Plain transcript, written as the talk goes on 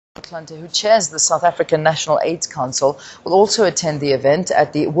Klante, who chairs the South African National AIDS Council, will also attend the event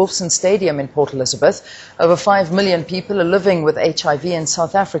at the Wolfson Stadium in Port Elizabeth. Over 5 million people are living with HIV in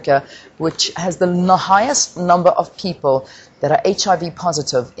South Africa, which has the highest number of people that are HIV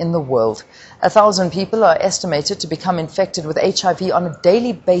positive in the world. 1,000 people are estimated to become infected with HIV on a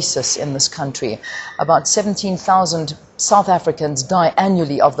daily basis in this country. About 17,000 South Africans die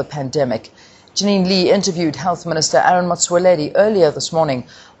annually of the pandemic. Janine Lee interviewed Health Minister Aaron Motsoaledi earlier this morning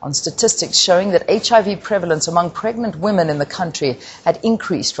on statistics showing that HIV prevalence among pregnant women in the country had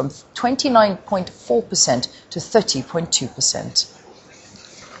increased from 29.4% to 30.2%.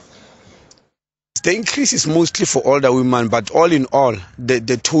 The increase is mostly for older women, but all in all,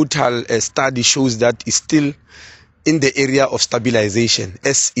 the total study shows that it's still in the area of stabilization,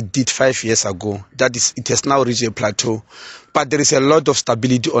 as it did 5 years ago. That is, it has now reached a plateau. But there is a lot of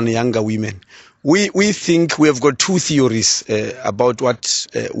stability on younger women. We think we have got two theories about what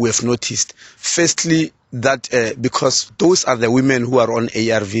we have noticed. Firstly, that because those are the women who are on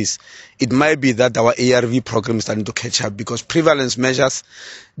ARVs, it might be that our ARV program is starting to catch up, because prevalence measures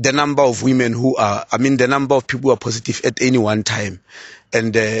the number of women who are, the number of people who are positive at any one time.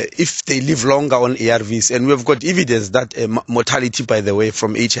 And if they live longer on ARVs, and we've got evidence that mortality, by the way,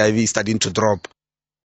 from HIV is starting to drop.